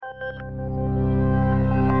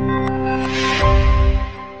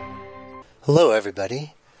Hello,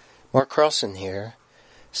 everybody. Mark Carlson here,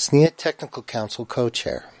 SNIA Technical Council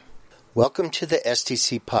Co-Chair. Welcome to the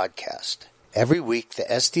STC Podcast. Every week, the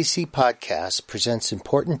STC Podcast presents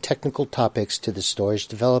important technical topics to the storage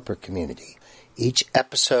developer community. Each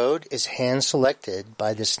episode is hand-selected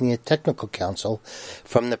by the SNIA Technical Council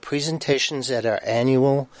from the presentations at our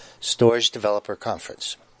annual Storage Developer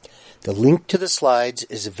Conference. The link to the slides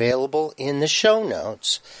is available in the show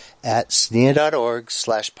notes at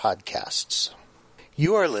snia.org/podcasts.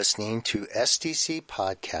 You are listening to STC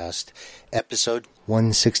Podcast, episode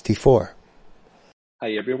 164.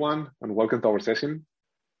 Hi, everyone, and welcome to our session.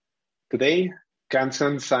 Today,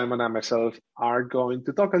 Kansan, Simon, and myself are going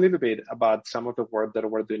to talk a little bit about some of the work that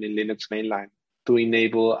we're doing in Linux mainline to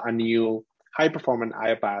enable a new high-performance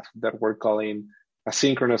IO path that we're calling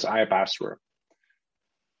asynchronous IO pass-through.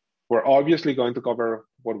 We're obviously going to cover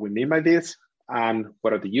what we mean by this and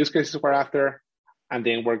what are the use cases we're after, and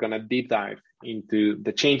then we're going to deep dive into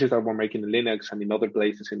the changes that we're making in Linux and in other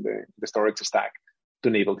places in the storage stack to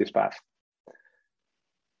enable this path.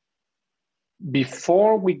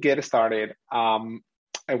 Before we get started, I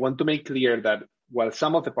want to make clear that while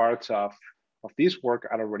some of the parts of this work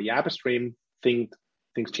are already upstream, things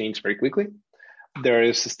change very quickly. There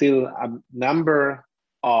is still a number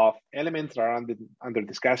of elements that are under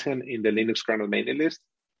discussion in the Linux kernel mailing list.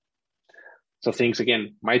 So things,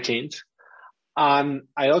 again, might change. And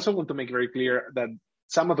I also want to make very clear that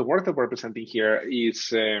some of the work that we're presenting here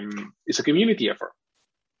is a community effort.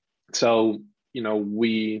 So,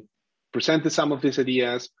 we presented some of these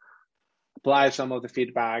ideas, applied some of the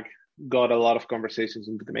feedback, got a lot of conversations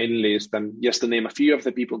into the mailing list. And just to name a few of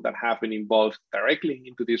the people that have been involved directly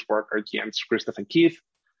into this work are Jens, Christoph, and Keith.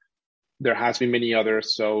 There has been many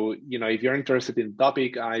others. So, if you're interested in the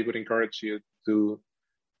topic, I would encourage you to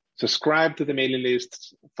subscribe to the mailing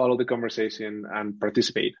list, follow the conversation, and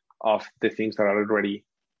participate of the things that are already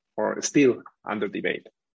or still under debate.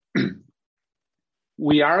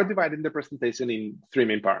 We are dividing the presentation in three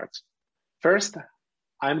main parts. First,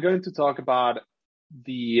 I'm going to talk about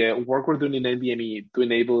the work we're doing in NVMe to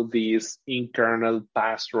enable this in-kernel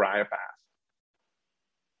pass-through IO path.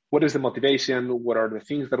 What is the motivation? What are the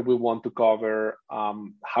things that we want to cover?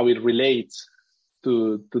 How it relates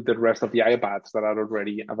to the rest of the IO paths that are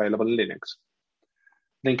already available in Linux.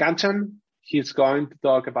 Then Kanchan, he's going to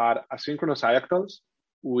talk about asynchronous IOCTLs,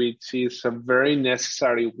 which is a very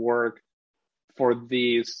necessary work for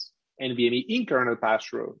this NVMe in-kernel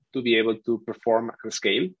pass-through to be able to perform and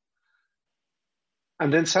scale.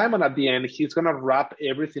 And then Simon, at the end, he's going to wrap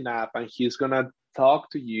everything up and he's going to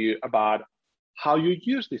talk to you about how you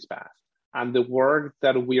use this path and the work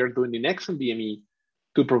that we are doing in XNVMe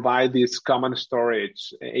to provide this common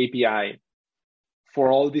storage API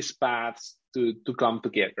for all these paths to come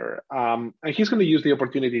together. And he's going to use the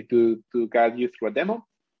opportunity to guide you through a demo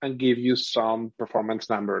and give you some performance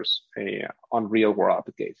numbers on real world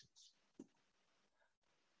applications.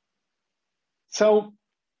 So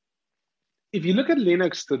if you look at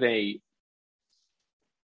Linux today,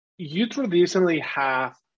 you traditionally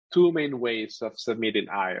have two main ways of submitting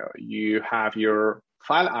IO. You have your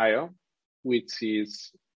file IO, which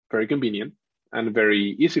is very convenient and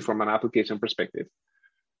very easy from an application perspective.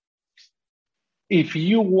 If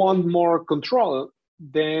you want more control,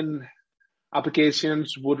 then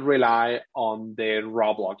applications would rely on the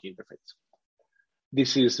raw block interface.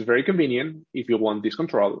 This is very convenient if you want this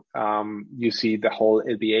control. You see the whole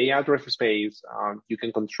LBA address space. You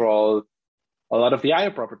can control a lot of the IO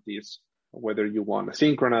properties, whether you want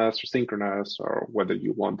asynchronous or synchronous, or whether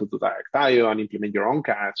you want to do direct IO and implement your own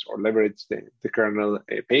cache or leverage the kernel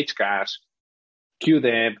page cache, queue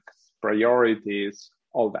depth, priorities,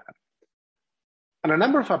 all that. And a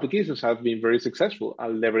number of applications have been very successful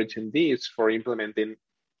at leveraging this for implementing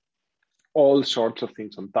all sorts of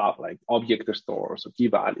things on top, like object stores or key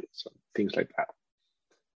values and things like that.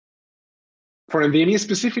 For NVMe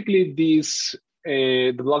specifically,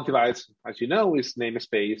 the block device, as you know, is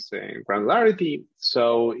namespace and granularity,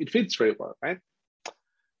 so it fits very well, right?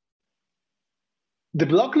 The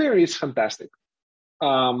block layer is fantastic.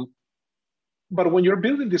 But when you're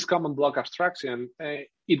building this common block abstraction,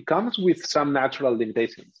 it comes with some natural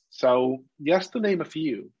limitations. So just to name a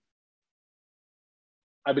few,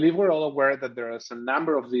 I believe we're all aware that there is a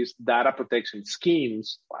number of these data protection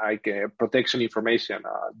schemes, like protection information,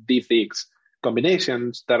 DFIX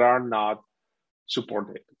combinations that are not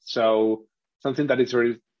supported. So something that is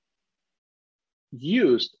very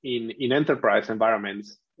used in enterprise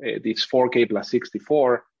environments, this 4K plus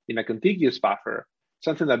 64 in a contiguous buffer,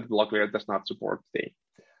 something that the block layer does not support today.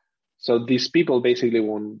 So these people basically,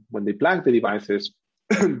 when they plug the devices,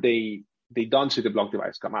 they don't see the block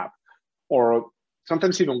device come up. Or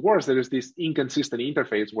sometimes even worse, there is this inconsistent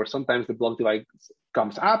interface where sometimes the block device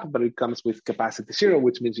comes up, but it comes with capacity 0,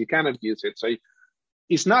 which means you cannot use it. So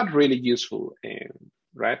it's not really useful,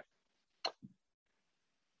 right?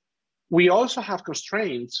 We also have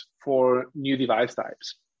constraints for new device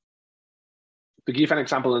types. To give an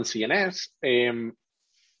example in CNS,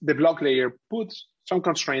 the block layer puts some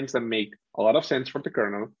constraints that make a lot of sense for the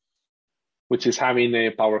kernel, which is having a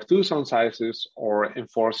power of 2 zone sizes or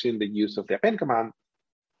enforcing the use of the append command.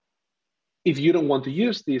 If you don't want to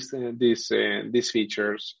use these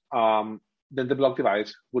features, then the block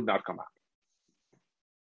device would not come up.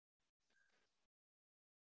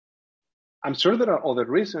 I'm sure there are other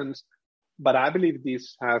reasons, but I believe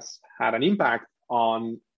this has had an impact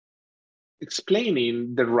on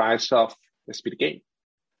explaining the rise of SPDK.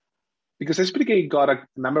 Because SPDK got a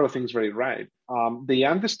number of things very right. They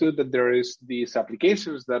understood that there is these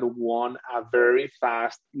applications that want a very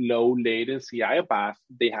fast, low latency IO path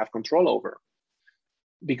they have control over.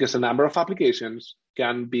 Because a number of applications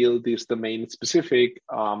can build these domain-specific,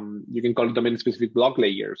 you can call it domain-specific block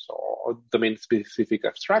layers or domain-specific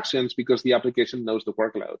abstractions because the application knows the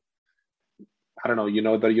workload. I don't know, you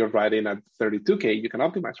know that you're writing at 32K, you can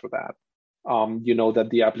optimize for that. You know that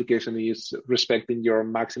the application is respecting your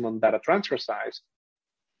maximum data transfer size.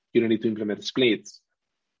 You don't need to implement splits.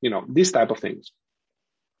 You know, these type of things.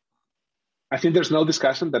 I think there's no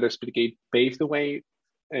discussion that SPDK paved the way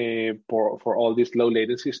for all these low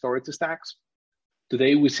latency storage stacks.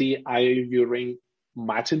 Today we see IOU ring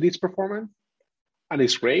matching this performance, and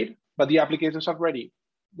it's great, but the applications are ready,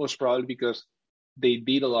 most probably because they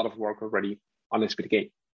did a lot of work already on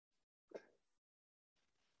SPDK.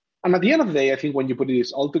 And at the end of the day, I think when you put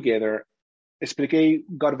this all together, SPDK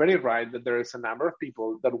got very right that there is a number of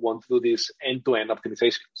people that want to do these end-to-end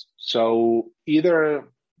optimizations. So either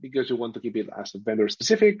because you want to keep it as a vendor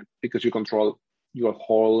specific, because you control your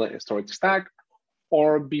whole storage stack,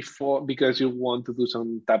 or because you want to do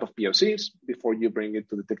some type of POCs before you bring it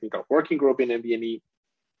to the technical working group in NVMe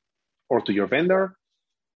or to your vendor.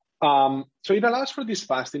 So it allows for this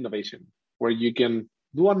fast innovation where you can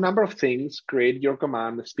do a number of things, create your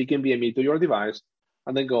command, speak NVMe to your device,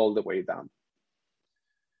 and then go all the way down.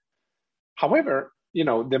 However, you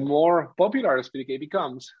know, the more popular SPDK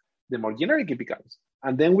becomes, the more generic it becomes.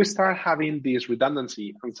 And then we start having this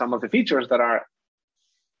redundancy on some of the features that are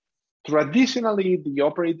traditionally the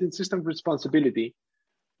operating system responsibility,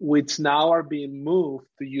 which now are being moved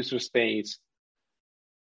to user space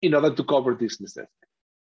in order to cover this necessity.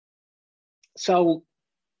 So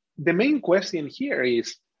the main question here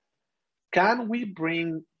is, can we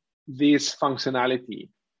bring this functionality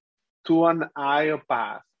to an IO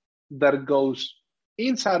path that goes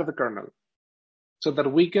inside of the kernel so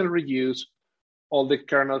that we can reuse all the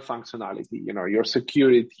kernel functionality, you know, your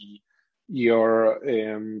security, your,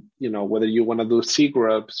 you know, whether you want to do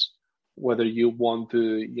cgroups, whether you want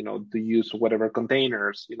to, you know, to use whatever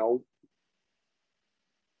containers, you know,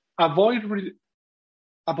 avoid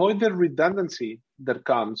the redundancy that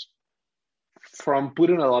comes from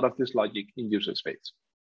putting a lot of this logic in user space.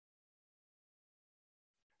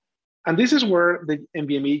 And this is where the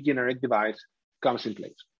NVMe generic device comes in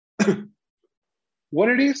place. What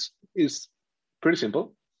it is pretty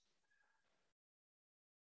simple.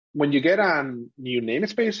 When you get a new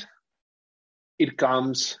namespace, it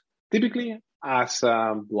comes typically as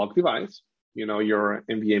a block device, you know, your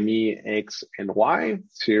NVMe X and Y,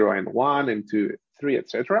 0 and 1 and 2, 3,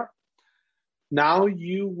 etc. Now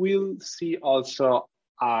you will see also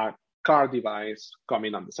a card device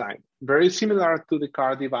coming on the side, very similar to the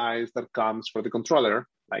card device that comes for the controller,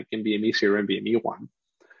 like NVMe 0 and NVMe 1.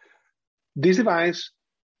 This device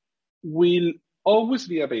will always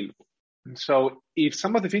be available. So if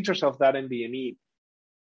some of the features of that NVMe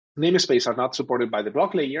namespace are not supported by the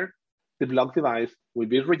block layer, the block device will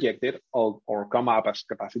be rejected or come up as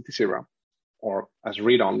capacity 0 or as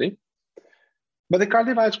read-only. But the card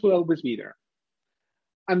device will always be there.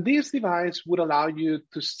 And this device would allow you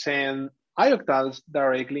to send ioctls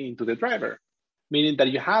directly into the driver, meaning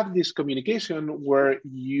that you have this communication where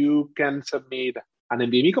you can submit an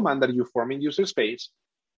NVMe command that you form in user space,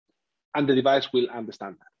 and the device will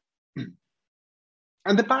understand that.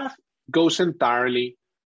 And the path goes entirely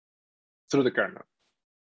through the kernel.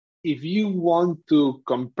 If you want to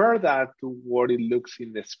compare that to what it looks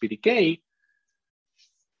in the SPDK,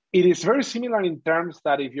 it is very similar in terms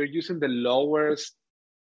that if you're using the lowest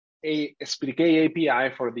SPDK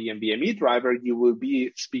API for the NVMe driver, you will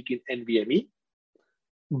be speaking NVMe,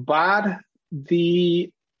 but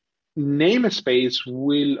the namespace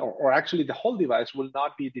will, or actually the whole device will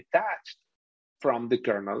not be detached from the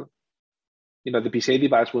kernel. the PCI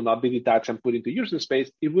device will not be detached and put into user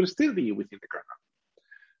space. It will still be within the kernel.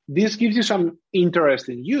 This gives you some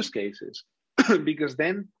interesting use cases because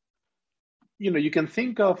then, you can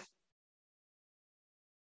think of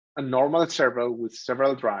a normal server with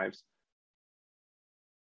several drives.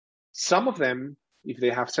 Some of them, if they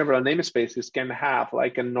have several namespaces, can have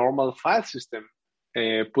like a normal file system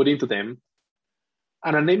put into them.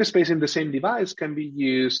 And a namespace in the same device can be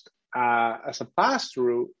used as a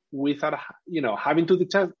pass-through without, having to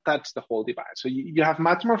touch the whole device. So you have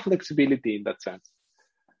much more flexibility in that sense.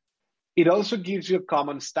 It also gives you a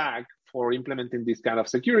common stack for implementing these kind of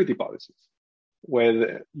security policies,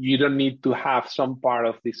 where you don't need to have some part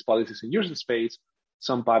of these policies in user space,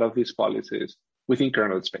 some part of these policies within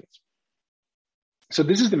kernel space. So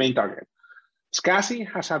this is the main target.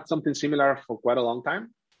 SCSI has had something similar for quite a long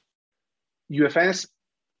time. UFS,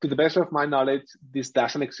 to the best of my knowledge, this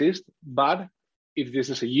doesn't exist, but if this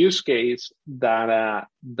is a use case that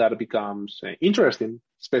becomes interesting,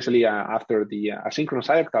 especially after the asynchronous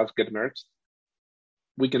IOCTLs get merged,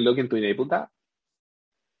 we can look into enable that.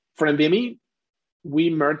 For NVMe, we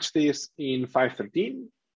merged this in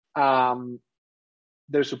 5.13.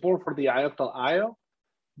 There's support for the IOCTL IO.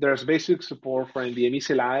 There's basic support for NVMe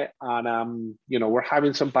CLI, and we're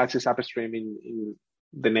having some patches upstream in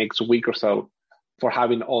the next week or so for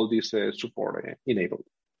having all this support enabled.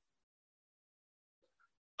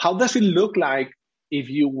 How does it look like if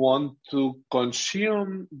you want to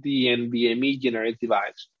consume the NVMe generic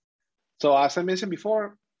device? So as I mentioned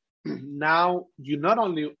before, now you not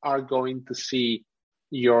only are going to see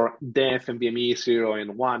your def NVMe 0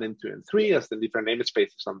 and 1 and 2 and 3 as the different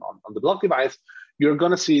namespaces on the block device, you're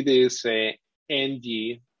going to see this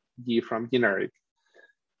NG from generic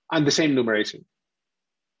and the same numeration.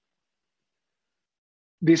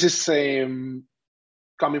 This is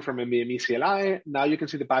coming from NVMe CLI. Now you can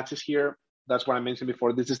see the patches here. That's what I mentioned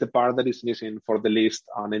before. This is the part that is missing for the list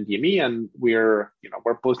on NVMe, and we're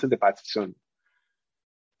posting the patches soon.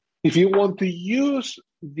 If you want to use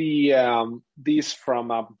this from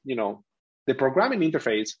the programming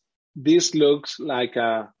interface, this looks like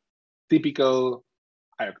a typical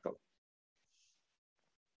IOCTL.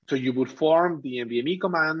 So you would form the NVMe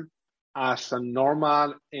command as a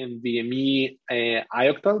normal NVMe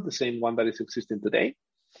IOCTL, the same one that is existing today.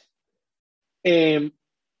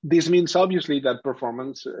 This means obviously that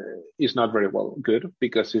performance is not very good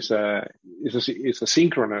because it's a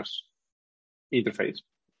synchronous interface.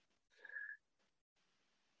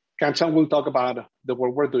 Kanchan will talk about the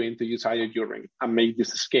work we're doing to use IO during and make this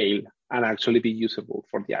scale and actually be usable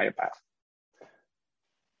for the IO path.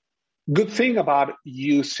 Good thing about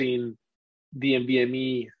using the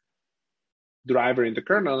NVMe driver in the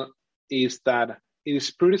kernel is that it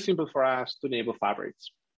is pretty simple for us to enable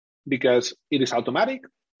fabrics because it is automatic,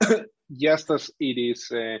 just as it is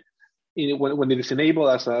when it is enabled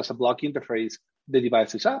as a block interface, the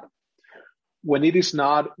device is up. When it is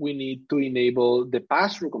not, we need to enable the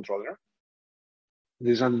pass-through controller.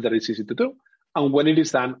 This is something that is easy to do. And when it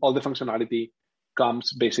is done, all the functionality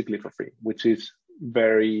comes basically for free, which is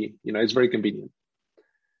it's very convenient.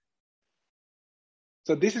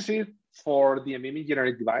 So this is it for the NVMe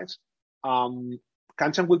generic device.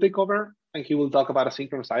 Kanchan will take over and he will talk about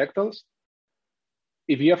asynchronous IOCTLs.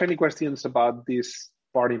 If you have any questions about this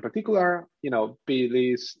part in particular,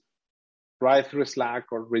 please write through Slack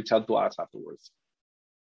or reach out to us afterwards.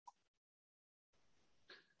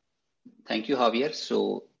 Thank you, Javier.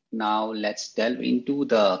 So now let's delve into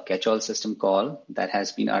the catch-all system call that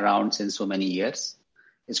has been around since so many years.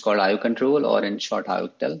 It's called IO control, or in short,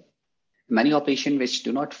 IOCTL. Many operations which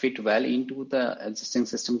do not fit well into the existing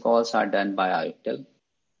system calls are done by IOCTL.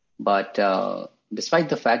 But despite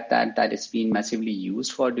the fact that it's been massively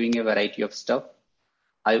used for doing a variety of stuff,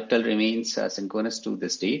 IOCTL remains synchronous to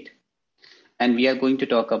this date. And we are going to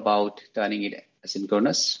talk about turning it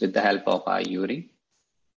asynchronous with the help of IOring.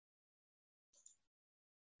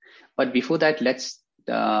 But before that, let's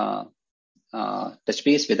touch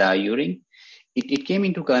base with IOring. It came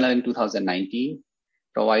into kernel in 2019,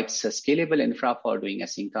 provides a scalable infra for doing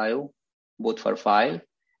async IO, both for file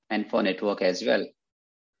and for network as well.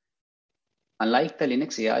 Unlike the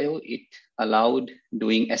Linux AIO, it allowed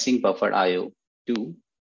doing async buffered IO too.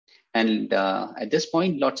 And at this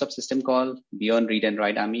point, lots of system call beyond read and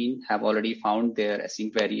write have already found their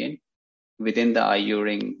async variant within the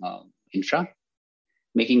IOring infra.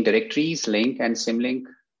 Making directories, link, and symlink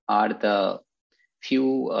are the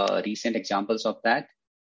few recent examples of that.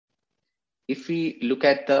 If we look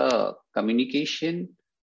at the communication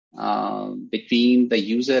between the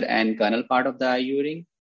user and kernel part of the IOring,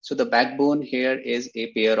 so the backbone here is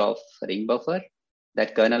a pair of ring buffer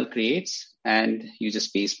that kernel creates and uses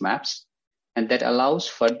space maps. And that allows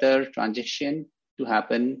further transaction to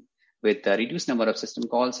happen with a reduced number of system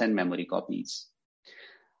calls and memory copies.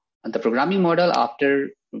 And the programming model after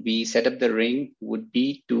we set up the ring would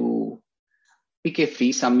be to pick a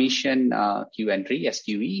free submission queue entry,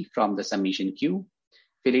 SQE, from the submission queue,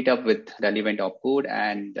 fill it up with relevant opcode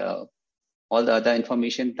and all the other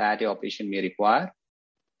information that the operation may require.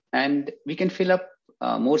 And we can fill up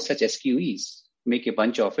more such SQEs, make a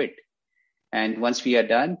bunch of it. And once we are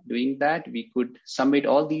done doing that, we could submit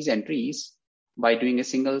all these entries by doing a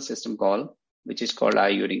single system call, which is called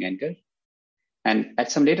IUring enter. And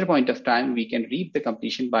at some later point of time, we can read the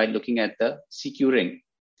completion by looking at the CQ ring.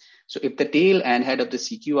 So if the tail and head of the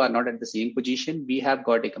CQ are not at the same position, we have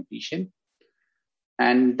got a completion.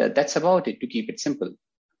 And that's about it, to keep it simple.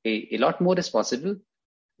 A lot more is possible,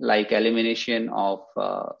 like elimination of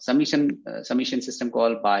submission system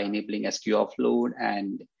call by enabling SQ offload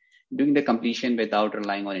and doing the completion without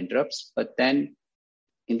relying on interrupts. But then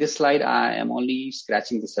in this slide, I am only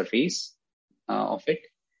scratching the surface of it.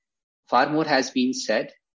 Far more has been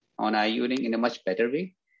said on IUring in a much better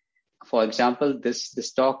way. For example,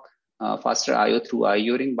 this talk, Faster IO through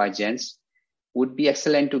IUring by Jens, would be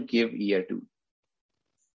excellent to give ear to.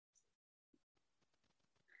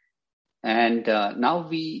 And now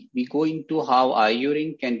we go into how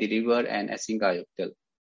IUring can deliver an async IOCTL.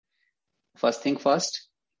 First thing first,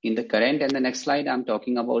 in the current and the next slide, I'm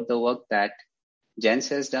talking about the work that Jens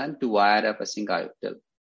has done to wire up async IOCTL.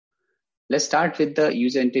 Let's start with the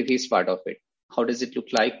user interface part of it. How does it look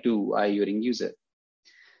like to IUring user?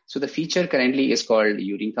 So the feature currently is called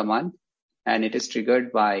uring command, and it is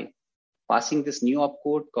triggered by passing this new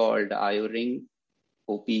opcode called IUring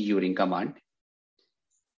OP uring command.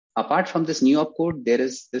 Apart from this new opcode, there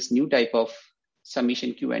is this new type of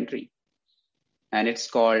submission queue entry, and it's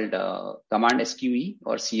called command SQE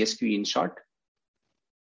or CSQE in short.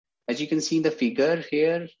 As you can see in the figure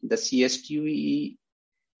here, the CSQE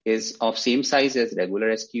is of same size as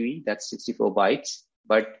regular SQE, that's 64 bytes,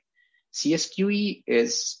 but CSQE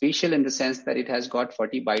is special in the sense that it has got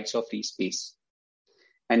 40 bytes of free space,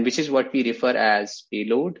 and which is what we refer as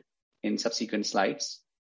payload in subsequent slides.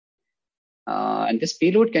 And this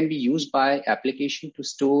payload can be used by application to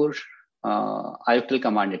store IOCTL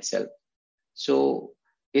command itself. So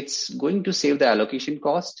it's going to save the allocation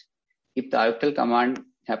cost if the IOCTL command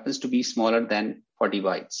happens to be smaller than 40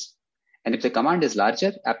 bytes. And if the command is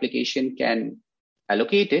larger, application can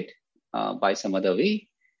allocate it by some other way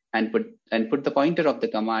and put the pointer of the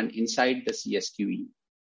command inside the CSQE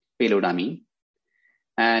payload,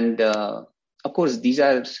 And of course, these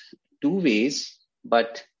are two ways,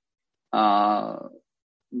 but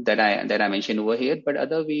that I mentioned over here, but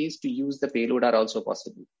other ways to use the payload are also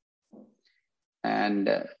possible.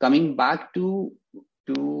 And coming back to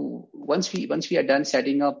once we are done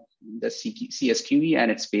setting up the CSQE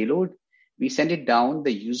and its payload, we send it down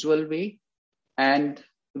the usual way and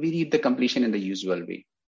we read the completion in the usual way.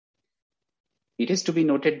 It is to be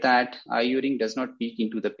noted that IUring does not peek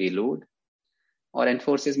into the payload or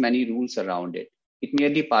enforces many rules around it. It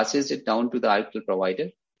merely passes it down to the IOCTL provider,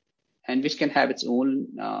 and which can have its own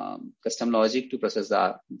custom logic to process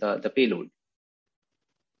the payload.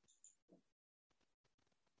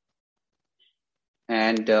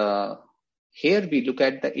 And here we look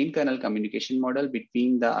at the in-kernel communication model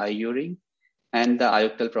between the IUring and the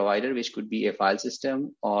IOCTL provider, which could be a file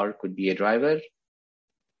system or could be a driver.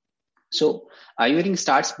 So IUring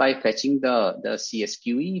starts by fetching the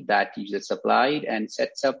CSQE that user supplied and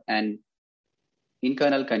sets up an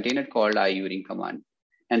in-kernel container called IUring command.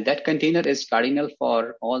 And that container is cardinal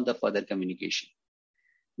for all the further communication.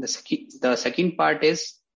 The second part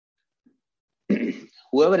is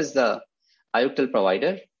whoever is the IOCTL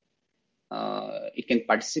provider, it can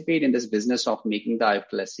participate in this business of making the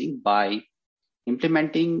IOCTL async by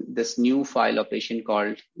implementing this new file operation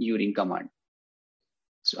called uring command.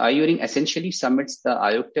 So IUring essentially submits the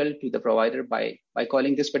IOCTL to the provider by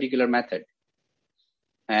calling this particular method.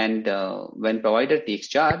 And when provider takes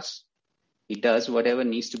charge, it does whatever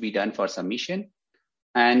needs to be done for submission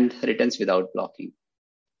and returns without blocking.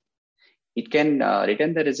 It can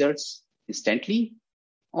return the results instantly,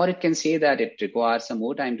 or it can say that it requires some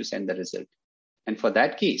more time to send the result. And for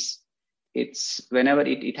that case, it's whenever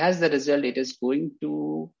it has the result, it is going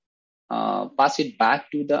to pass it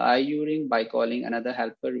back to the IUring by calling another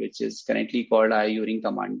helper, which is currently called IUring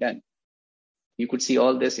command done. You could see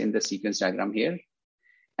all this in the sequence diagram here.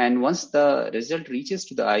 And once the result reaches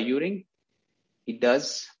to the IUring, it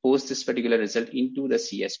does post this particular result into the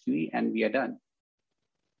CSQE and we are done.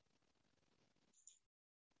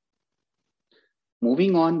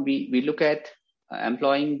 Moving on, we look at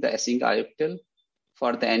employing the async IOCTL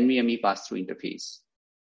for the NVMe pass-through interface.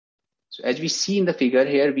 So as we see in the figure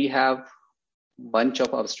here, we have a bunch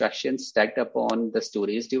of abstractions stacked upon the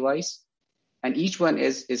storage device, and each one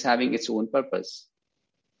is having its own purpose.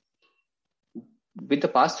 With the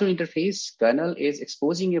pass-through interface, kernel is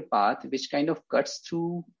exposing a path which kind of cuts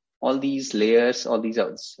through all these layers, all these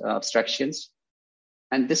abstractions.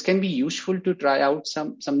 And this can be useful to try out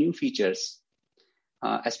some new features.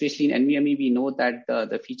 Especially in NVMe, we know that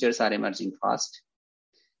the features are emerging fast.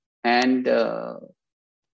 And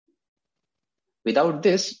without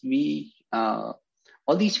this,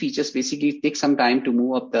 all these features basically take some time to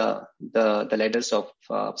move up the ladders of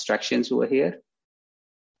abstractions over here.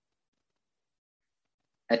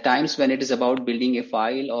 At times when it is about building a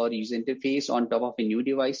file or user interface on top of a new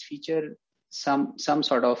device feature, some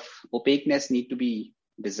sort of opaqueness need to be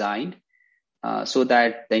designed so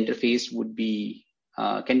that the interface would be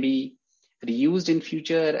can be reused in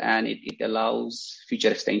future, and it allows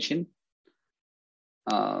future extension.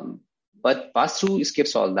 But pass-through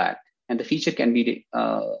skips all that, and the feature can be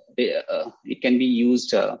it can be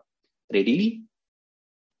used readily.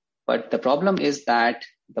 But the problem is that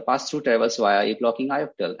the pass-through travels via a blocking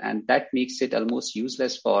IOCTL, and that makes it almost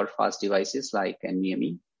useless for fast devices like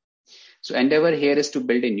NVMe. So endeavor here is to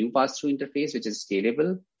build a new pass-through interface which is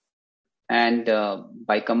scalable. And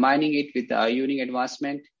by combining it with the IO-Ring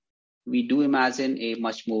advancement, we do imagine a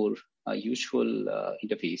much more useful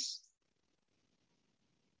interface.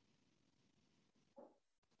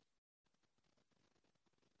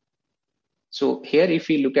 So here, if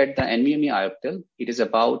we look at the NVMe IOCTL, it is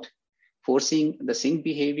about forcing the sync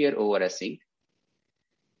behavior over async.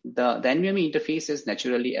 The NVMe interface is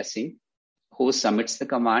naturally async. Host submits the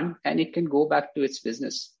command, and it can go back to its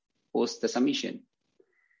business post the submission.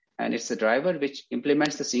 And it's the driver which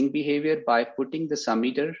implements the sync behavior by putting the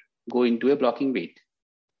submitter go into a blocking wait.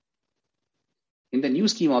 In the new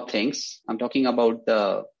scheme of things, I'm talking about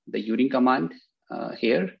the U-Ring command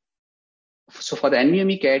here. So for the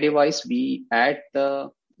NVMe CARE device, we add the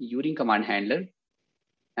U-Ring command handler,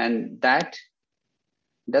 and that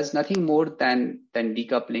does nothing more than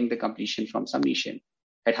decoupling the completion from submission.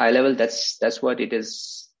 At high level, that's what it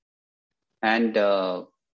is. And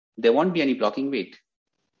there won't be any blocking wait.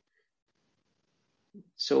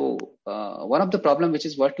 So one of the problems which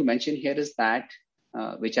is worth to mention here is that,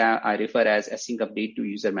 which I refer as async update to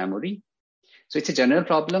user memory. So it's a general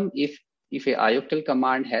problem if a IOCTL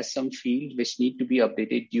command has some field which need to be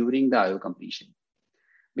updated during the IO completion,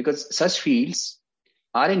 because such fields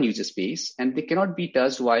are in user space and they cannot be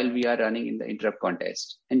touched while we are running in the interrupt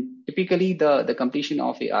context. And typically the completion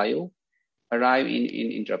of a IO arrive in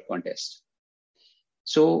interrupt context.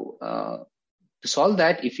 So to solve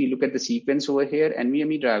that, if you look at the sequence over here,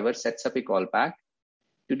 NVMe driver sets up a callback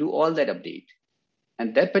to do all that update.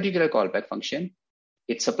 And that particular callback function,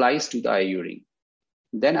 it supplies to the IO-Ring.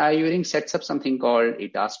 Then IO-Ring sets up something called a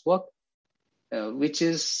task walk, which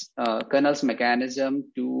is kernel's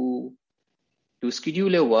mechanism to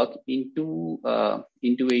schedule a work into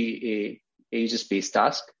a user space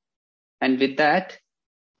task. And with that,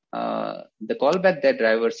 the callback that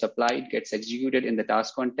driver supplied gets executed in the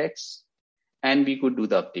task context, and we could do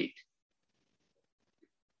the update.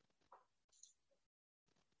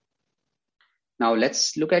 Now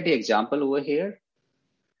let's look at the example over here.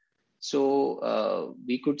 So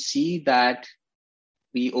we could see that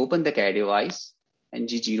we open the CARE device,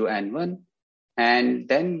 ng0n1, and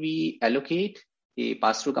then we allocate a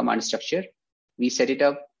pass-through command structure. We set it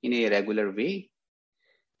up in a regular way.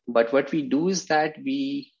 But what we do is that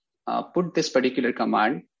we put this particular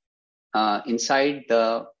command inside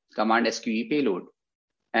the command SQE payload.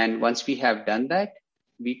 And once we have done that,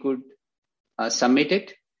 we could submit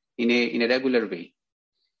it in a regular way.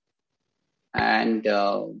 And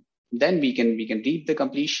then we can read the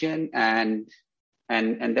completion and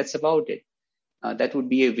that's about it. That would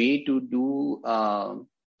be a way to do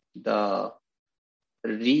the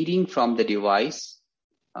reading from the device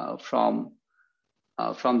from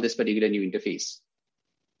this particular new interface.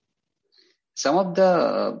 Some of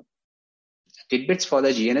the tidbits for the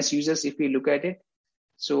GNS users, if we look at it,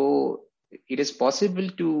 so it is possible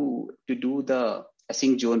to do the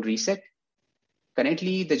async zone reset.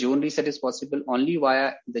 Currently, the zone reset is possible only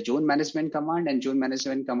via the zone management command, and zone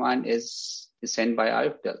management command is sent by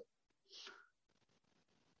IOCTL.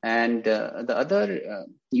 And the other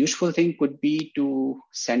useful thing could be to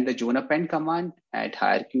send the zone append command at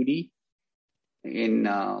higher QD.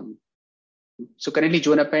 So currently,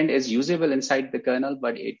 zone append is usable inside the kernel,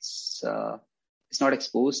 but it's not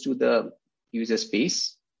exposed to the user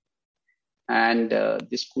space. And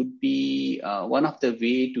this could be one of the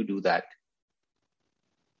way to do that.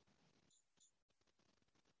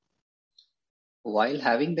 While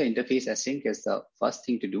having the interface async is the first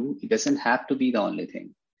thing to do, it doesn't have to be the only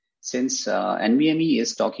thing. Since NVMe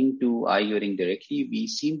is talking to IORing directly, we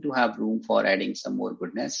seem to have room for adding some more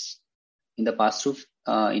goodness in the pass-through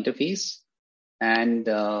interface and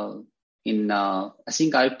in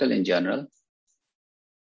async IOCTL in general.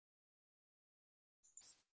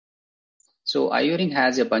 So IORing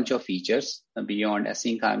has a bunch of features beyond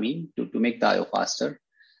async IME to make the IO faster.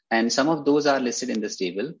 And some of those are listed in this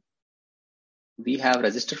table. We have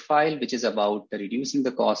register file, which is about reducing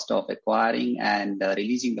the cost of acquiring and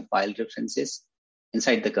releasing the file references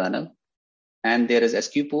inside the kernel. And there is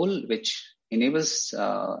SQPOL, which enables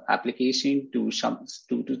application to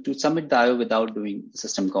submit the IO without doing the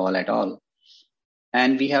system call at all.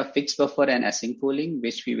 And we have fixed buffer and async polling,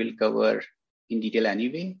 which we will cover in detail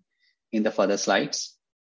anyway in the further slides.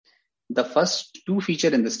 The first two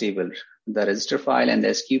features in this table, the register file and the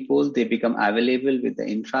SQPOL, they become available with the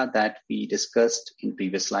infra that we discussed in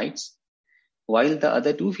previous slides. While the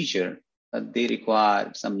other two features, they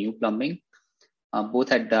require some new plumbing,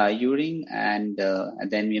 both at the IORing and at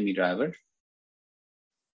the NVMe driver.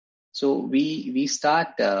 So we start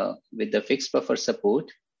with the fixed buffer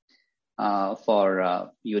support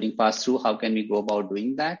for IORing pass-through. How can we go about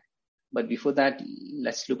doing that? But before that,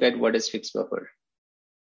 let's look at what is fixed buffer.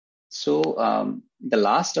 So the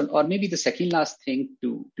last or maybe the second last thing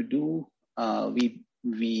to do,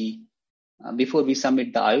 before we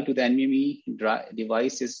submit the IO to the NVMe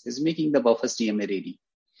device is making the buffers DMA ready.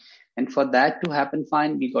 And for that to happen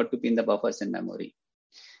fine, we got to pin the buffers in memory.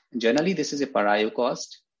 Generally, this is a per IO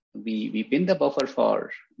cost. We pin the buffer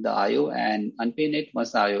for the IO and unpin it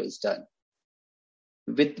once the IO is done.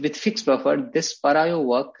 With fixed buffer, this per IO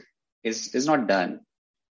work is not done.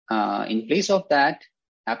 In place of that,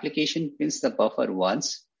 application pins the buffer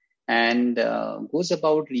once and goes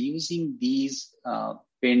about reusing these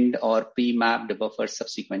pinned or pre-mapped buffers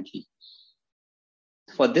subsequently.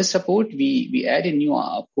 For this support, we add a new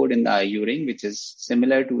opcode in the IORing, which is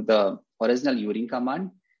similar to the original IORing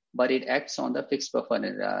command, but it acts on the fixed buffer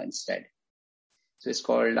instead. So it's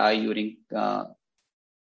called IORing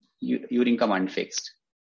command fixed.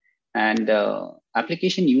 And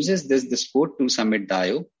application uses this code to submit the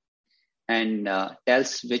IO and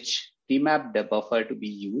tells which pre-mapped buffer to be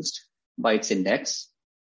used by its index.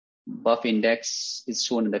 Buff index is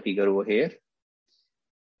shown in the figure over here.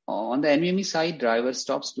 On the NVMe side, driver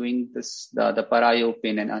stops doing this, the per IO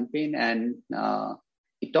pin and unpin, and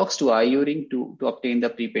it talks to IORing to obtain the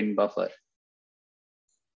pre-pinned buffer.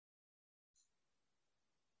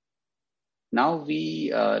 Now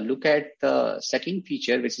we look at the second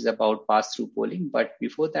feature, which is about pass-through polling. But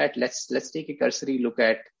before that, let's take a cursory look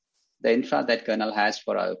at the infra that kernel has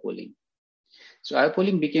for IO polling. So IO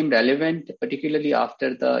polling became relevant, particularly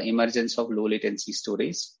after the emergence of low latency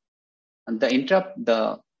storage. And the interrupt,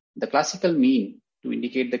 the classical mean to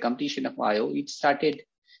indicate the completion of IO, it started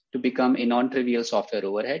to become a non-trivial software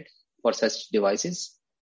overhead for such devices.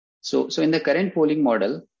 So in the current polling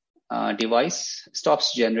model, device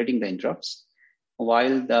stops generating the interrupts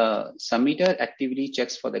while the submitter actively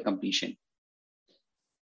checks for the completion.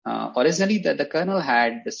 Originally, the kernel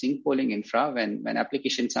had the sync polling infra when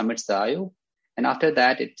application submits the IO, and after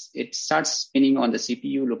that, it starts spinning on the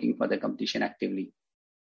CPU looking for the completion actively.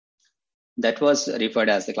 That was referred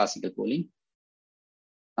as the classical polling.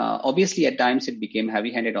 Obviously, at times it became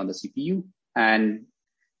heavy-handed on the CPU, and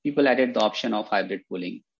people added the option of hybrid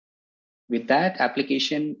polling. With that,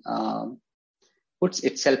 application puts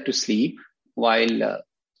itself to sleep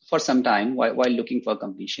for some time while looking for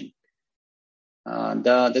completion.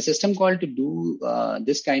 The system call to do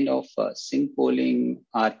this kind of sync polling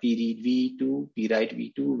rpread v2, pwrite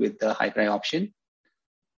v2 with the high-pri option.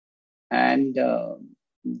 And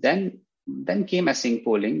then came async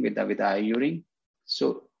polling with the IORing.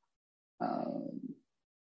 So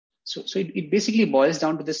it basically boils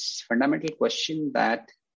down to this fundamental question that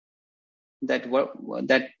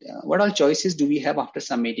what all choices do we have after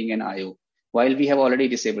submitting an IO while we have already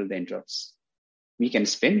disabled the interrupts? We can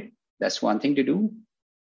spin. That's one thing to do.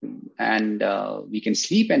 And we can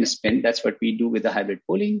sleep and spin. That's what we do with the hybrid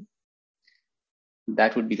polling.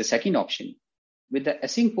 That would be the second option. With the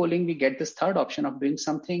async polling, we get this third option of doing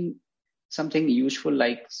something useful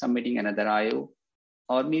like submitting another IO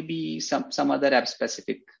or maybe some other app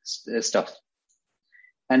specific stuff.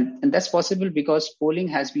 And that's possible because polling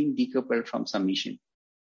has been decoupled from submission.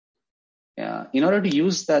 In order to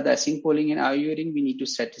use the async polling in IORing, we need to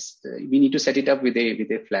set it up with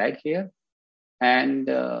a flag here, and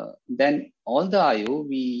then all the IO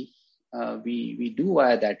we do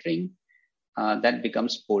via that ring that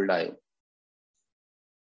becomes polled IO.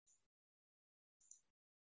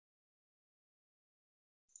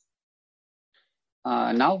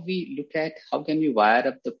 Now we look at how can we wire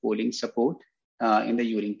up the polling support in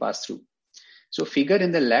the Uring pass-through. So figure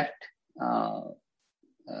in the left,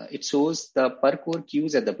 it shows the per core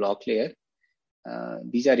queues at the block layer.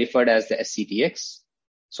 These are referred as the SCTX,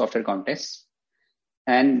 software context.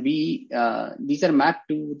 And these are mapped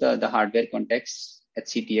to the hardware context,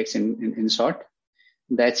 HCTX in short.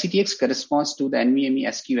 The HCTX corresponds to the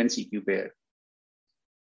NVMe SQ and CQ pair.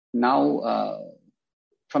 Now,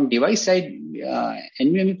 from device side,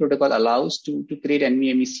 NVMe protocol allows to create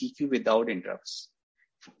NVMe CQ without interrupts.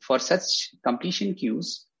 For such completion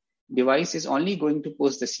queues, device is only going to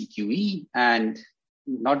post the CQE and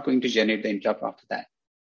not going to generate the interrupt after that.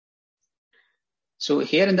 So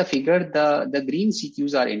here in the figure, the green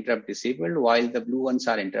CQs are interrupt disabled while the blue ones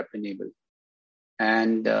are interrupt enabled.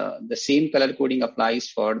 And the same color coding applies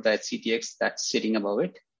for the HCTX that's sitting above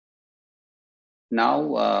it.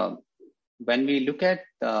 Now, when we look at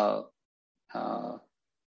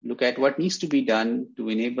what needs to be done to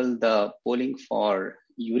enable the polling for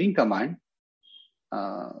Uring command,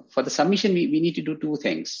 for the submission, we need to do two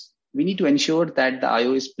things. We need to ensure that the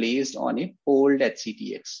IO is placed on a polled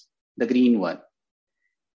HCTX, the green one.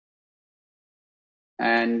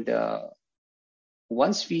 And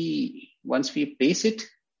once we place it,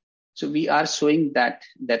 so we are showing that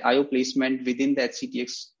IO placement within the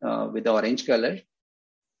HCTX with the orange color,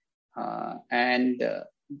 and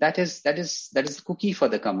that is the cookie for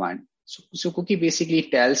the command. So cookie basically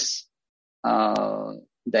tells the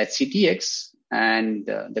HCTX and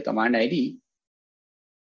the command ID.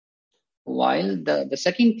 While the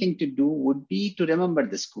second thing to do would be to remember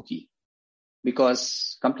this cookie,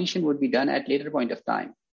 because completion would be done at later point of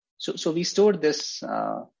time. So we store this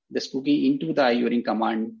cookie into the Uring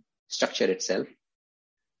command structure itself,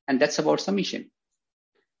 and that's about submission.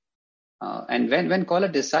 And when caller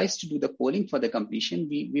decides to do the polling for the completion,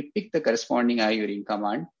 we pick the corresponding Uring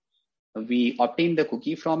command, we obtain the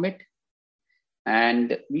cookie from it,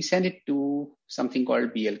 and we send it to something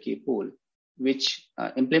called BLK poll, which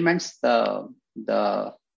implements the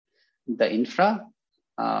infra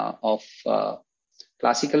of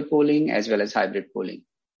classical polling as well as hybrid polling.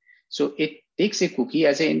 So it takes a cookie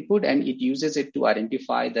as an input and it uses it to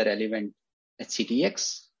identify the relevant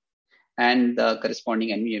HCTX and the corresponding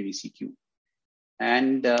NVMe CQ.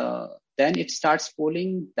 And then it starts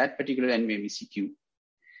polling that particular NVMe CQ.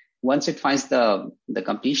 Once it finds the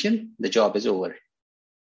completion, the job is over.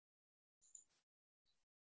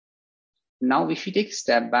 Now, if you take a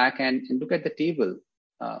step back and look at the table,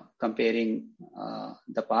 comparing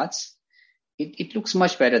the paths, it looks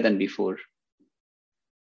much better than before.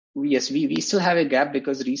 Yes, we still have a gap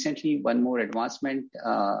because recently one more advancement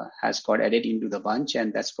has got added into the bunch,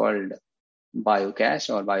 and that's called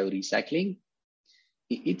biocache or biorecycling.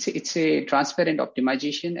 It's a transparent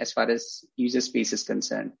optimization as far as user space is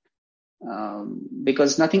concerned,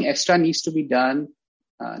 because nothing extra needs to be done,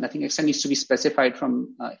 nothing extra needs to be specified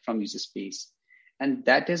from user space, and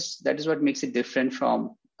that is what makes it different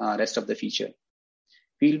from rest of the feature.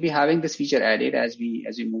 We'll be having this feature added as we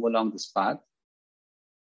move along this path.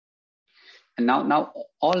 And now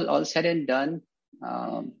all said and done,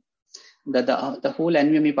 the whole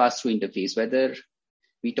NVMe pass-through interface, whether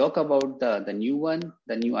we talk about the new one,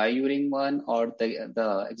 the new Uring one, or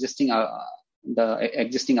the existing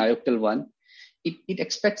IOCTL one, it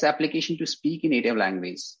expects application to speak in native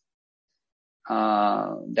language.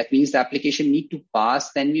 That means the application need to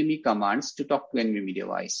pass the NVMe commands to talk to NVMe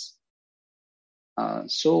device.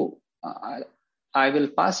 So I will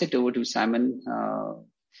pass it over to Simon,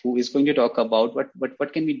 who is going to talk about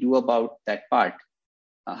what can we do about that part,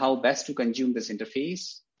 how best to consume this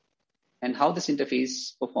interface, and how this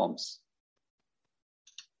interface performs.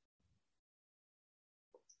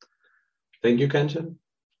 Thank you, Kanchan.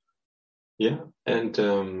 Yeah, and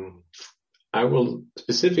I will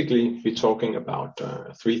specifically be talking about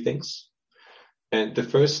three things. And the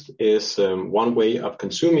first is one way of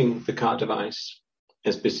consuming the card device,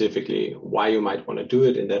 and specifically why you might want to do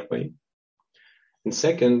it in that way. And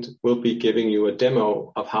second, we'll be giving you a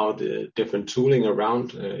demo of how the different tooling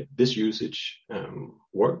around this usage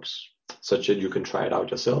works, such that you can try it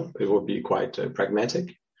out yourself. It will be quite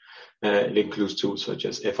pragmatic. It includes tools such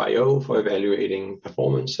as FIO for evaluating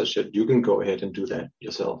performance, such that you can go ahead and do that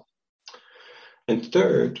yourself. And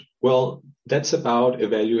third, well, that's about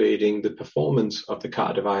evaluating the performance of the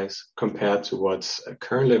card device compared to what's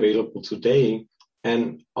currently available today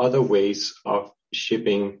and other ways of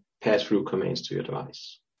shipping pass-through commands to your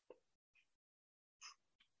device.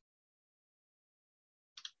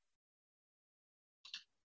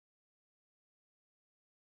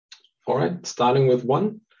 All right, starting with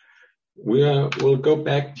one. we'll go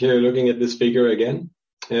back here looking at this figure again,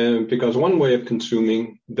 because one way of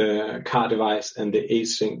consuming the car device and the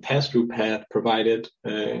async pass-through path provided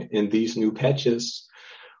in these new patches,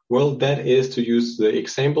 well, that is to use the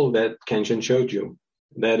example that Kenshin showed you.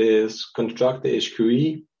 That is, construct the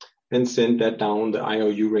SQE and send that down the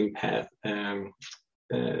IO ring path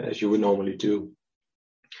as you would normally do.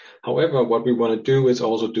 However, what we want to do is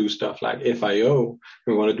also do stuff like FIO.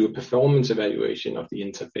 We want to do a performance evaluation of the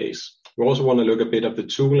interface. We also want to look a bit at the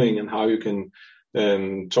tooling and how you can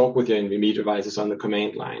talk with your NVMe devices on the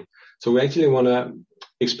command line. So we actually want to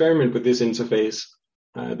experiment with this interface,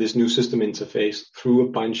 this new system interface, through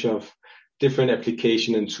a bunch of different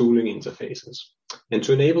application and tooling interfaces. And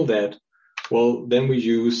to enable that, well, then we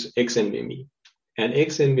use XNVMe. And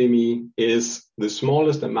XNVMe is the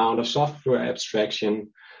smallest amount of software abstraction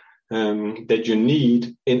that you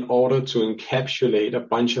need in order to encapsulate a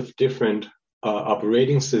bunch of different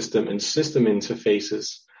operating system and system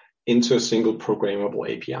interfaces into a single programmable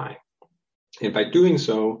API. And by doing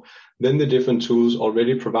so, then the different tools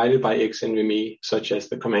already provided by XNVMe, such as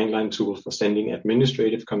the command line tool for sending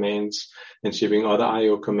administrative commands and shipping other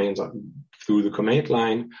IO commands through the command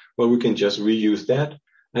line, well, we can just reuse that.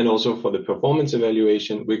 And also for the performance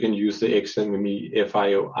evaluation, we can use the XNVMe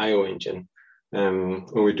FIO IO engine when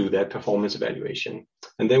we do that performance evaluation.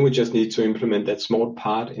 And then we just need to implement that small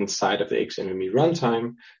part inside of the XNVMe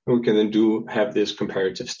runtime, and we can then have this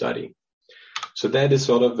comparative study. So that is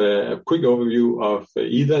sort of a quick overview of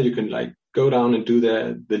either you can like go down and do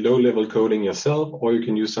the low-level coding yourself, or you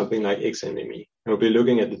can use something like XNVMe. And we'll be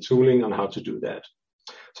looking at the tooling on how to do that.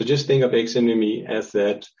 So just think of XNVMe as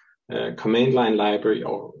that command line library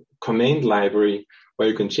or command library where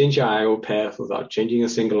you can change your IO path without changing a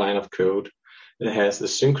single line of code. It has the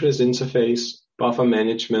synchronous interface, buffer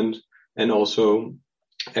management, and also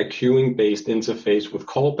a queuing-based interface with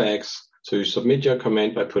callbacks. So you submit your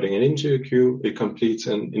command by putting it into a queue, it completes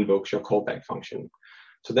and invokes your callback function.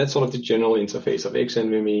 So that's sort of the general interface of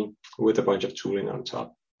XNVMe with a bunch of tooling on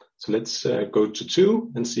top. So let's go to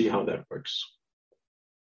 2 and see how that works.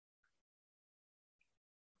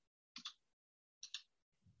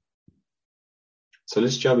 So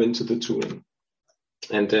let's jump into the tooling.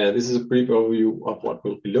 And this is a brief overview of what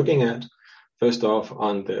we'll be looking at. First off,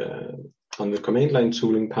 on the command line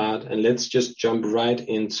tooling part, and let's just jump right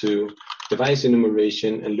into device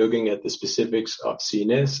enumeration and looking at the specifics of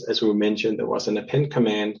CNS. As we mentioned, there was an append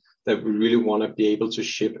command that we really want to be able to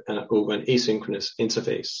ship over an asynchronous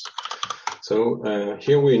interface. So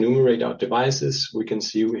here we enumerate our devices. We can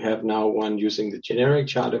see we have now one using the generic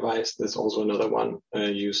char device. There's also another one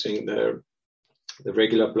using the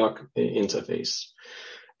regular block interface.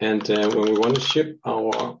 And when we want to ship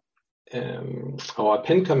our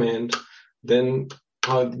append command, then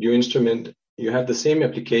how you instrument, you have the same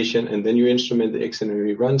application, and then you instrument the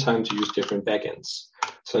XNVMe runtime to use different backends.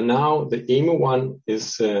 So now the EMU one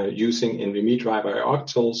is using NVMe driver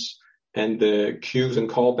octals, and the queues and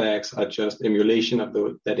callbacks are just emulation of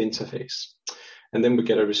that interface. And then we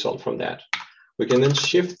get a result from that. We can then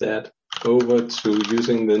shift that over to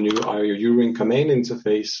using the new IO ring command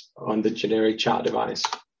interface on the generic char device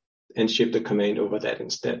and ship the command over that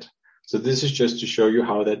instead. So this is just to show you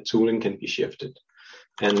how that tooling can be shifted.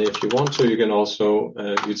 And if you want to, you can also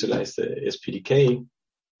utilize the SPDK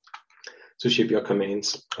to ship your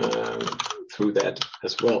commands through that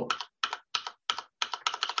as well.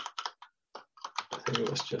 I think it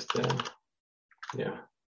was just there. Yeah.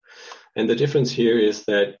 And the difference here is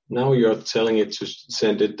that now you're telling it to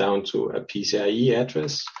send it down to a PCIe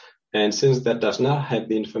address. And since that does not have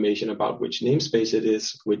the information about which namespace it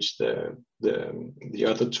is, which the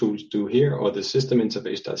other tools do here, or the system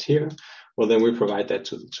interface does here, well, then we provide that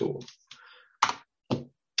to the tool.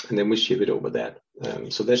 And then we ship it over that.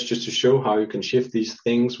 So that's just to show how you can shift these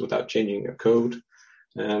things without changing your code.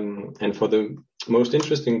 And for the most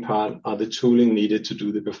interesting part are the tooling needed to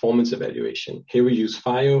do the performance evaluation. Here we use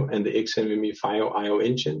FIO and the XNVMe FIO IO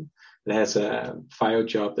engine. It has a FIO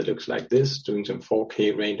job that looks like this, doing some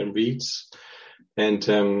 4K random reads. And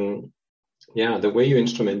the way you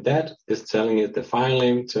instrument that is telling it the file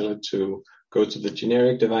name, tell it to go to the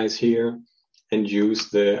generic device here and use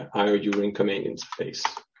the IO ring command interface.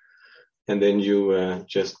 And then you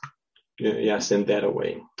send that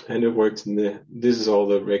away. And it works this is all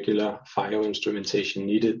the regular FIO instrumentation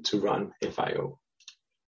needed to run FIO.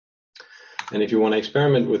 And if you want to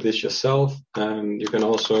experiment with this yourself, you can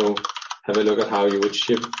also have a look at how you would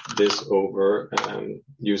ship this over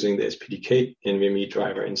using the SPDK NVMe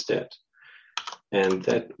driver instead. And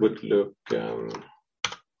that would look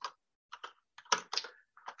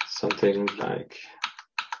something like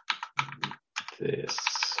this.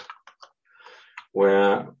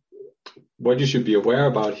 where what you should be aware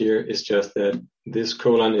about here is just that this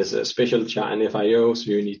colon is a special giant FIO, so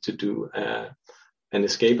you need to do an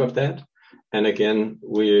escape of that. And again,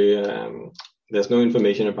 there's no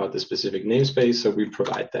information about the specific namespace, so we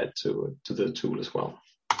provide that to the tool as well.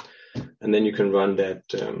 And then you can run that.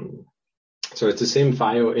 So it's the same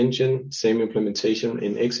FIO engine, same implementation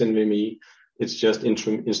in XNVMe. It's just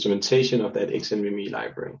instrumentation of that XNVMe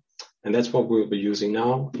library. And that's what we'll be using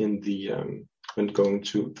now in the when going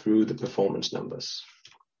through the performance numbers.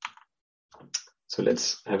 So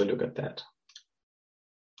let's have a look at that.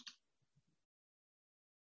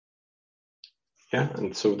 Yeah,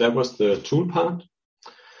 and so that was the tool part.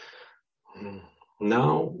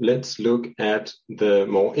 Now let's look at the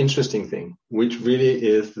more interesting thing, which really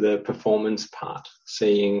is the performance part,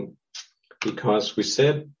 because we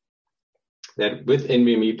said that with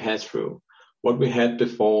NVMe pass-through, what we had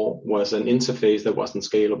before was an interface that wasn't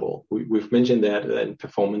scalable. We've mentioned that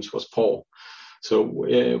performance was poor. So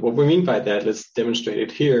what we mean by that, let's demonstrate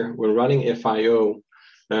it here. When running FIO,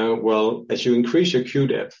 as you increase your queue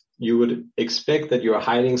depth, you would expect that you are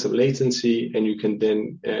hiding some latency and you can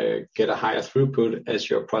then get a higher throughput as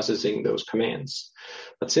you're processing those commands.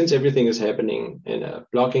 But since everything is happening in a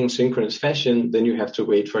blocking synchronous fashion, then you have to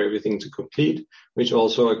wait for everything to complete, which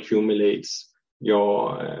also accumulates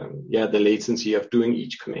the latency of doing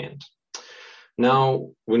each command. Now,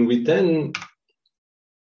 when we then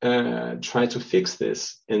try to fix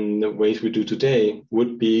this in the ways we do today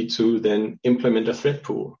would be to then implement a thread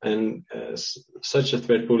pool. And such a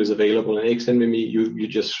thread pool is available in XNVMe. You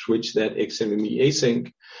just switch that XNVMe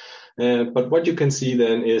async. But what you can see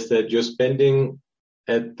then is that you're spending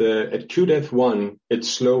at QDEF 1, it's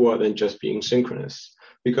slower than just being synchronous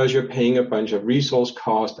because you're paying a bunch of resource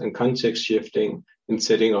cost and context shifting in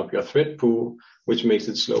setting up your thread pool, which makes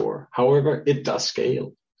it slower. However, it does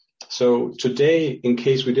scale. So today, in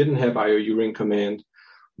case we didn't have IOUring command,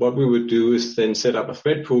 what we would do is then set up a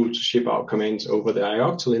thread pool to ship out commands over the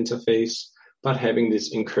ioctl interface, but having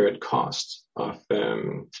this incurred cost of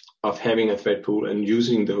having a thread pool and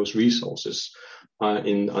using those resources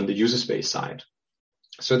on the user space side.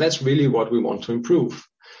 So that's really what we want to improve.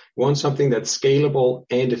 We want something that's scalable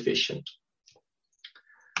and efficient.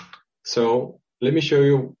 So let me show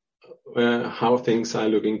you how things are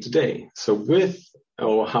looking today. So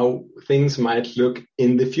how things might look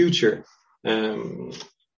in the future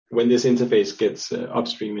when this interface gets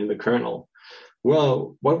upstream in the kernel.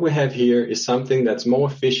 Well, what we have here is something that's more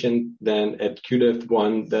efficient than at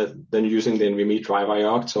QDEF1 than using the NVMe drive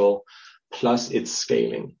ioctl, plus it's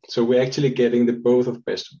scaling. So we're actually getting the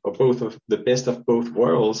best of both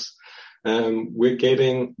worlds. We're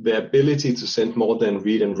getting the ability to send more than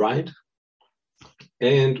read and write,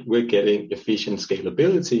 and we're getting efficient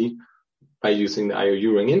scalability by using the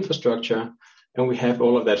IOUring infrastructure, and we have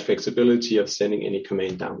all of that flexibility of sending any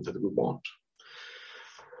command down that we want.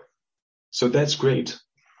 So that's great.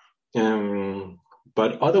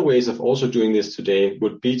 But other ways of also doing this today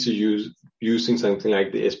would be to using something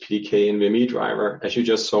like the SPDK NVMe driver, as you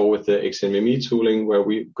just saw with the XNVMe tooling, where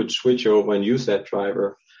we could switch over and use that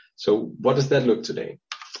driver. So what does that look today?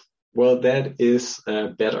 Well, that is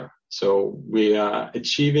better. So we are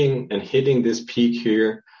achieving and hitting this peak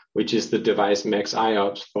here, which is the device max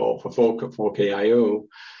IOPS for 4K IO.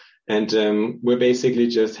 And we're basically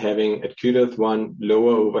just having at QDEF1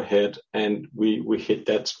 lower overhead, and we hit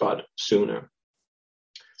that spot sooner.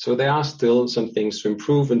 So there are still some things to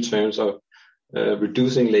improve in terms of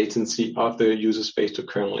reducing latency of the user space to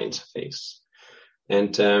kernel interface.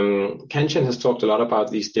 And Kanchen has talked a lot about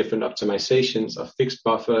these different optimizations of fixed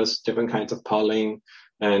buffers, different kinds of polling,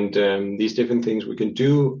 and these different things we can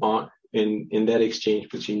do in that exchange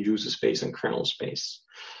between user space and kernel space.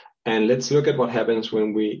 And let's look at what happens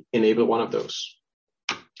when we enable one of those.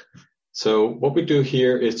 So what we do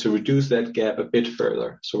here is to reduce that gap a bit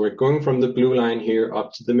further. So we're going from the blue line here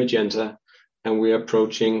up to the magenta, and we're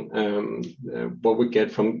approaching what we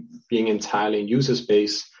get from being entirely in user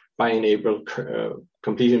space by enabling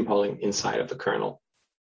complete polling inside of the kernel.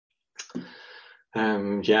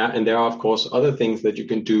 And there are, of course, other things that you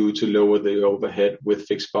can do to lower the overhead with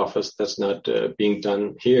fixed buffers that's not being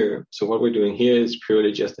done here. So what we're doing here is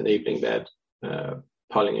purely just enabling that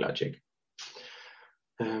polling logic.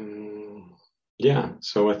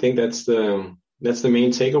 So I think that's the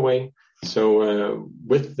main takeaway. So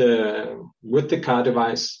with the car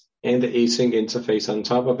device and the async interface on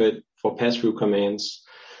top of it for pass-through commands,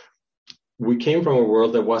 we came from a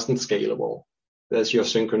world that wasn't scalable. That's your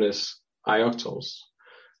synchronous ioctls.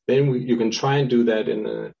 Then you can try and do that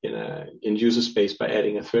in user space by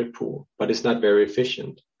adding a thread pool, but it's not very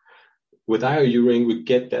efficient. With IOUring, we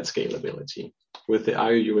get that scalability. with the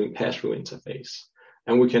IO Ewing pass-through interface.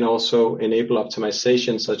 And we can also enable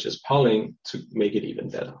optimization such as polling to make it even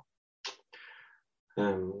better.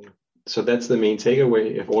 So that's the main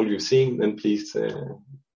takeaway. If all you've seen, then please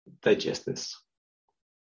digest this.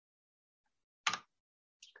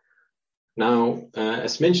 Now,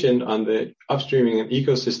 as mentioned, on the upstreaming and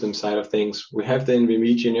ecosystem side of things, we have the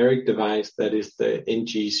NVMe generic device that is the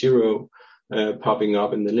NG0 popping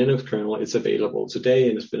up in the Linux kernel. It's available today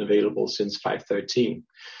and it's been available since 5.13.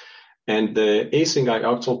 And the async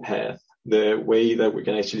ioctl path, the way that we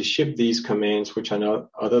can actually ship these commands, which are not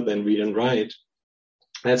other than read and write,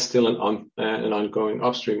 that's still an ongoing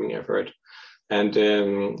upstreaming effort. And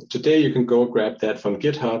today you can go grab that from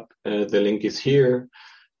GitHub. The link is here.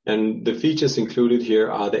 And the features included here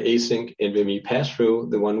are the async NVMe pass-through,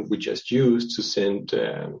 the one we just used to send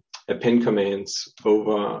append commands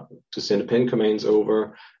over,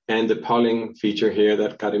 and the polling feature here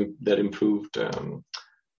that improved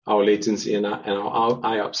our latency and our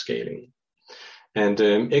IOP scaling. And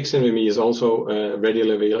XNVMe is also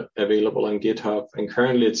readily available on GitHub, and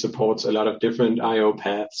currently it supports a lot of different IO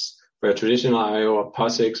paths, where traditional IO are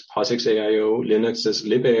POSIX, POSIX-AIO, Linux's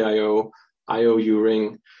libaio, IO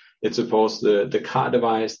Uring. It supports the CAR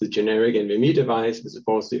device, the generic NVMe device. It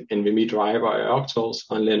supports the NVMe driver ioctls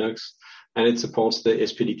on Linux, and it supports the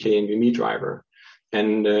SPDK NVMe driver.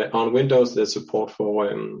 And on Windows, there's support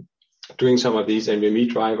for doing some of these NVMe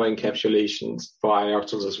driver encapsulations for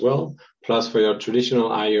ioctls as well. Plus, for your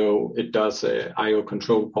traditional IO, it does IO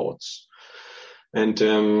control ports. And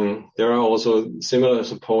there are also similar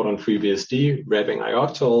support on FreeBSD, wrapping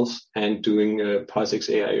ioctls, and doing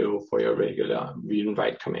POSIX-AIO for your regular read and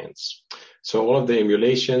write commands. So all of the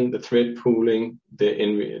emulation, the thread pooling,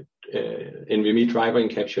 the NVMe driver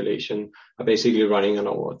encapsulation are basically running on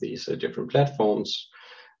all of these different platforms.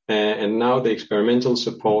 And now the experimental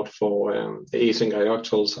support for the async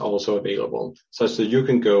ioctls are also available, such that you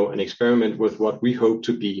can go and experiment with what we hope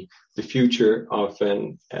to be the future of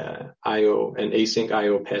an async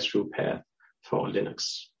IO pass-through path for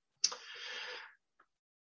Linux.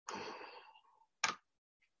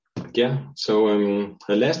 Yeah, so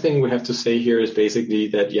the last thing we have to say here is basically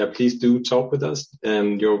that, please do talk with us.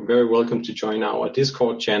 You're very welcome to join our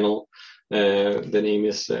Discord channel. The name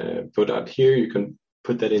is put up here. You can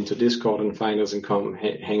put that into Discord and find us and come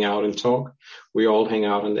hang out and talk. We all hang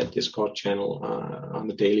out on that Discord channel on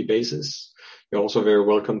a daily basis. You're also very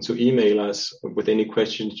welcome to email us with any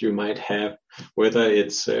questions you might have, whether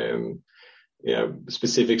it's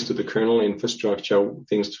specifics to the kernel infrastructure,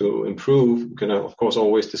 things to improve. We can, of course,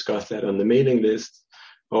 always discuss that on the mailing list,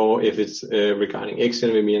 or if it's regarding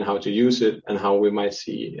XNVMe and how to use it and how we might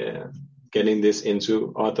see getting this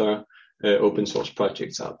into other open source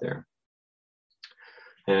projects out there.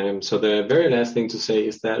 So the very last thing to say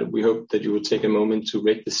is that we hope that you will take a moment to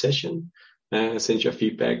rate the session, since your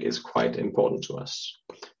feedback is quite important to us.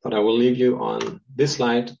 But I will leave you on this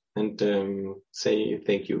slide and say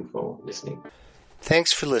thank you for listening.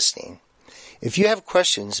 Thanks for listening. If you have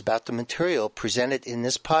questions about the material presented in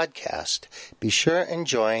this podcast, be sure and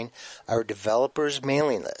join our developers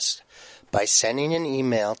mailing list by sending an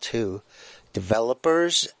email to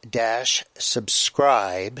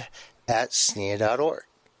developers-subscribe@snia.org.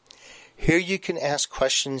 Here you can ask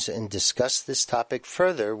questions and discuss this topic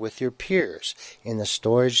further with your peers in the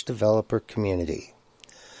storage developer community.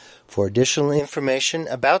 For additional information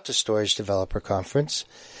about the Storage Developer Conference,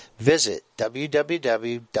 visit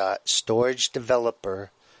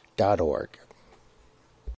www.storagedeveloper.org.